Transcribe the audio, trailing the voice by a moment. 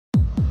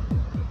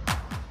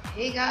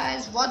Hey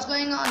guys, what's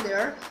going on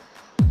there?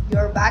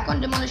 You're back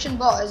on Demolition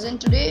Boys, and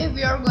today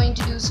we are going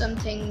to do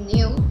something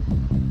new,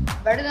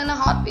 better than a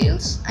Hot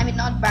Wheels. I mean,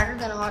 not better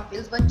than a Hot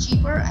Wheels, but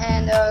cheaper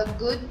and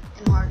good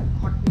in Hot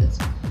Wheels.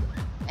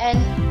 And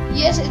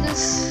yes, it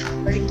is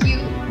very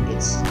cute.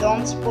 It's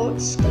Dom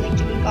Sports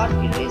collectible card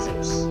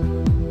erasers.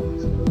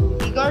 So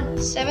we got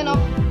 7 of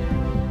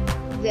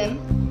them,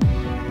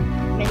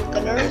 many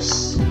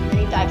colors,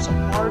 many types of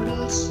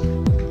marbles.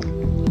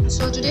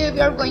 So today we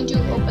are going to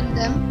open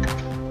them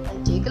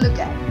and take a look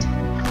at it.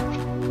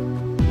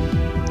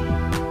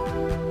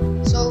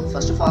 So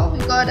first of all, we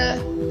got a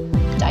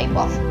type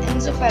of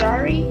Enzo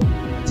Ferrari.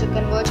 It's a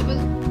convertible.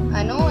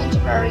 I know Enzo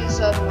Ferraris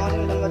are not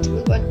in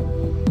convertible, but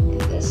in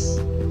this,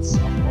 it's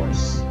of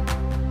course,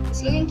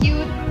 it's looking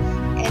cute.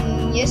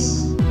 And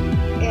yes,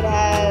 it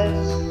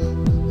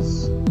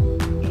has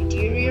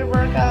interior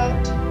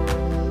workout,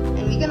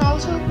 and we can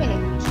also open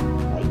it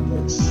like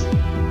this.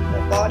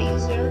 The body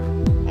is there,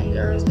 and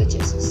there is the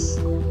chassis.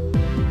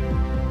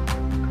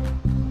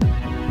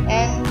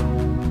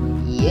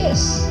 And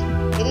yes,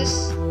 it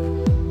is,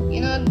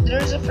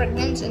 there is a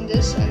fragrance in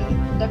this,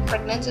 and the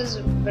fragrance is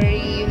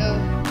very,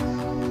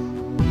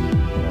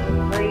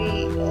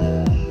 very,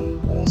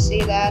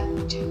 say that,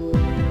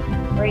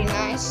 very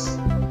nice.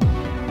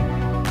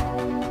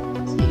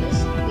 See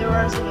this? There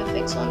are some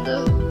effects on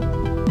the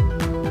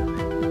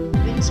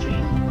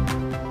windscreen,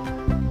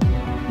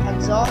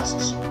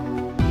 exhaust,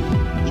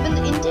 even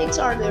the intakes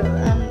are there,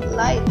 and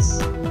lights,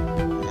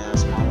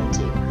 small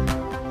intake,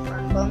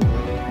 front bumper,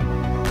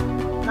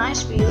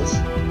 nice wheels,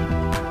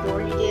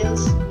 door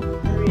details,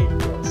 and rear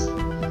details.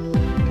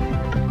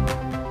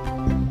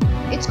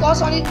 It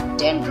costs only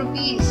 10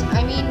 rupees.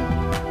 I mean,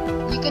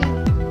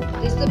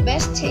 this is the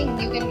best thing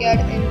you can get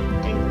in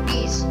 10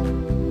 rupees.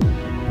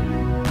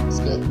 It's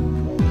good.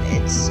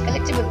 It's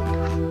collectible.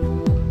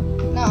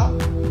 Now,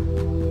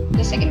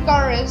 the second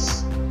car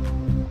is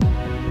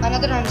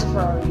another Enzo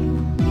Ferrari.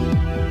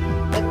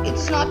 But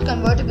it's not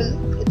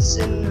convertible. It's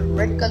in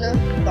red color,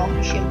 the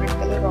official red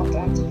color of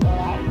Enzo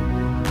Ferrari.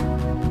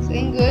 It's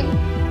looking good.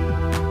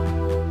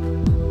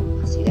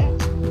 See that?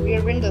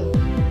 Rear window.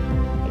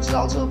 It's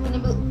also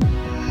openable.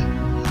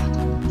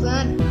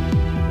 Fun.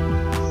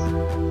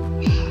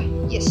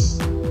 Yes,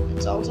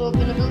 it's also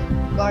openable.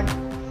 Got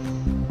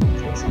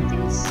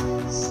something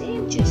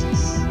same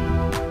chassis.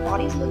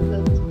 Bodies look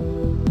good,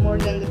 more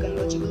than the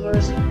convertible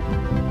version.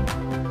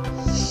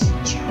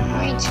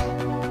 Joint.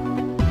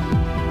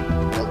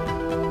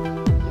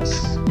 Yes.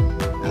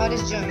 Now it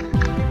is joint.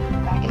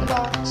 Back in the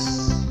box.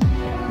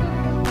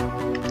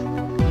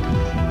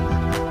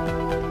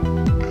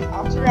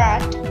 After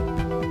that,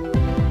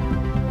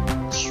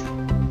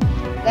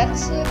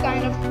 that's a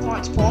kind of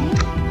transformer.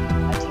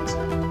 I think so.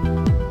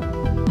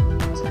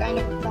 It's a kind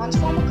of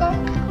transformer car.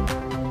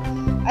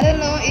 I don't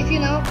know. If you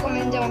know,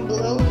 comment down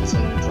below. It's a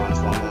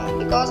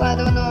transformer, because I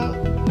don't know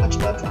much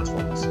about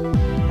transformers.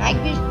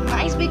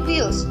 Nice big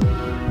wheels.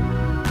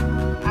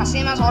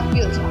 Same as Hot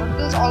Wheels. Hot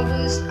Wheels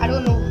always, I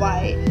don't know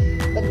why,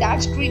 but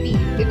that's creepy,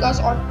 because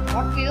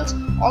Hot Wheels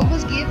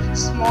always give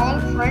small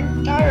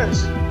front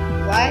tires.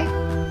 Why?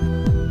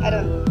 I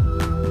don't know.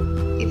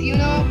 If you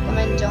know,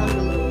 comment down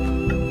below.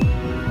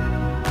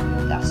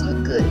 That's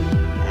look good.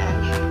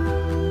 And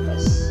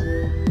yes.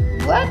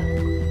 What?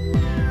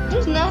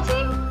 There's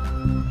nothing?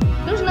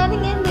 There's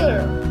nothing in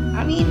there.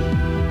 I mean,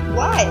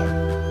 why?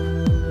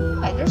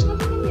 Why? There's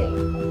nothing in there.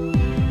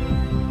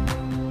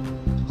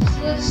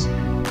 This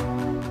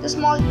the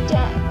small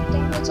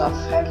tangles of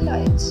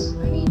headlights.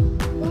 I mean,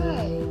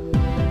 why?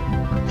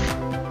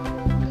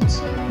 It's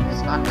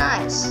not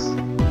nice.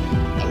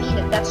 I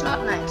mean, that's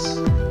not nice.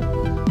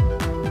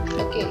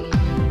 Okay.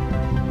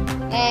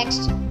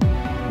 Next.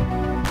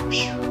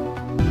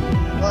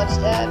 What's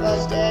that?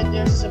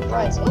 There's a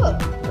surprise. Oh,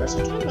 there's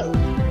a twin wheel.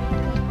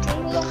 Twin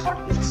wheel of Hot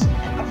Wheels.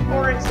 And of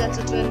course, that's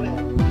a twin wheel.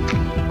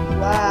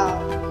 Wow.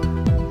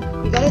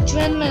 We got a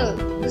twin wheel.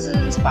 This is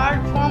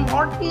inspired from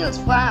Hot Wheels.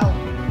 Wow.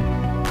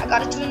 I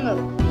got a twin wheel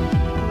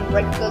in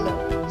red color.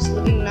 It's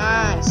looking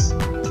nice.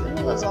 Twin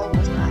wheel is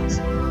always nice.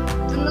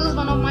 Twin wheel is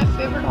one of my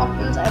favorite Hot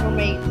Wheels ever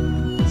made.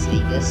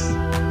 See this?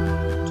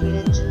 Twin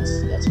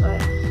engines. That's why.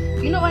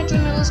 You know why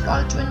twin wheel is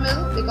called twin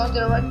wheel? Because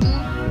there are 2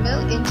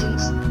 mill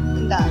engines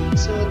in that.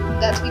 So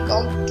that's we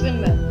call twin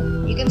wheel.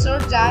 You can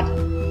search that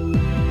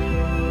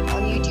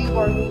on YouTube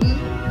or Google.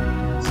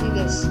 See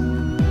this.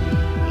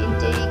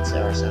 Intakes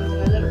or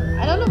something other.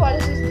 I don't know what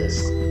is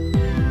this.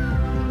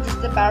 This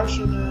is the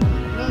parachute.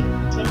 No,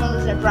 twin wheel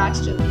is a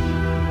dragster.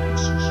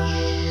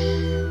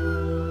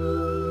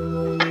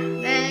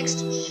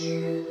 Next.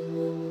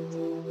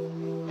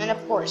 And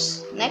of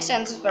course, next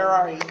Enzo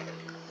Ferrari.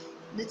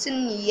 It's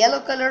in yellow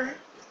color,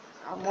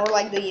 or more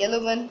like the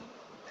yellow one.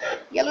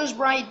 Yellow is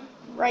bright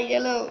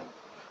yellow.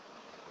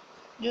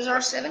 These are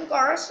 7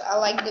 cars. I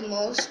like the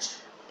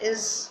most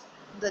is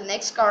the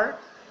next car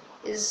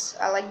is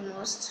I like the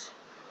most.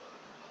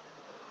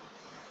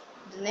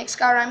 The next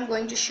car I'm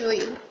going to show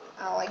you,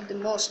 I like the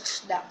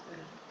most that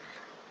one.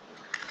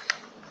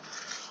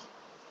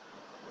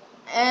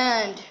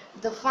 And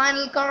The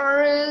final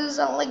car is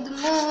I like the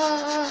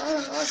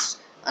most.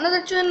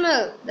 Another twin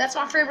mill. That's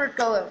my favorite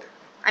color.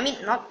 I mean,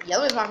 not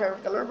yellow is my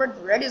favorite color,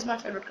 but red is my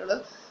favorite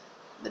color.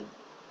 But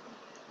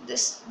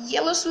this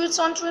yellow suits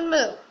on twin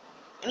mill.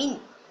 I mean,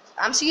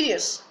 I'm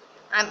serious.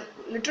 I'm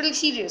literally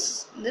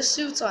serious. This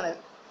suits on it,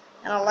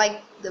 and I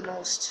like the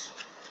most.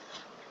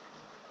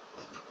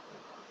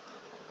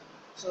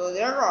 So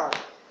there are.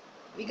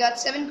 We got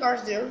 7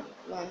 cars there.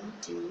 1,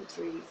 2,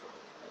 3, 4, 5,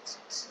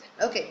 6.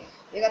 Okay,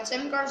 we got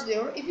 7 cars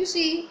there. If you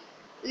see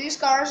these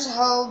cars,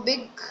 how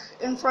big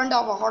in front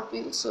of a Hot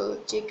Wheels? So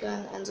Jake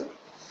and Enzo.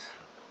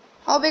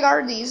 How big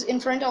are these in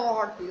front of a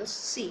Hot Wheels?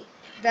 See,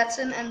 that's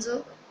an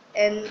Enzo,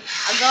 and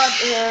I got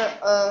here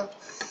a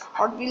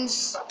Hot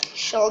Wheels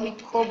Shelby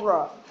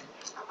Cobra.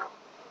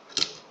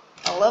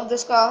 I love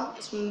this car.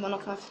 It's one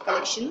of my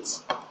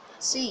collections.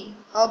 See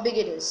how big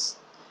it is.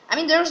 I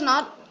mean, there's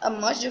not a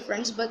much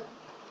difference, but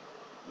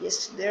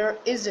yes, there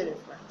is a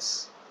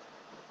difference.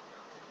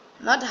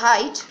 Not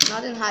height,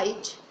 not in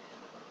height.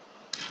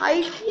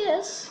 Height,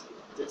 yes,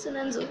 it's an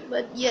Enzo,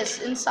 but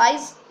yes, in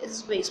size,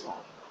 it's way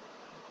small.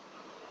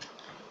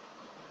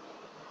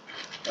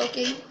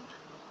 Okay.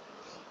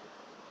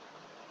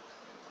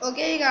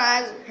 Okay,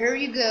 guys, here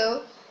you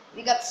go.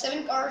 We got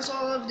 7 cars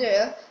all up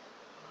there.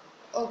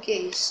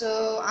 Okay,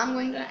 so I'm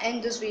going to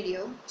end this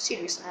video.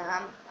 Seriously,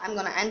 I'm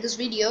gonna end this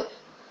video.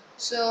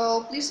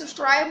 So please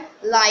subscribe,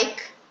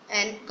 like,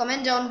 and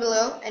comment down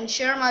below and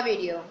share my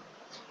video.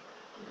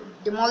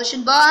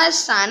 Demolition Boys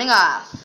signing off.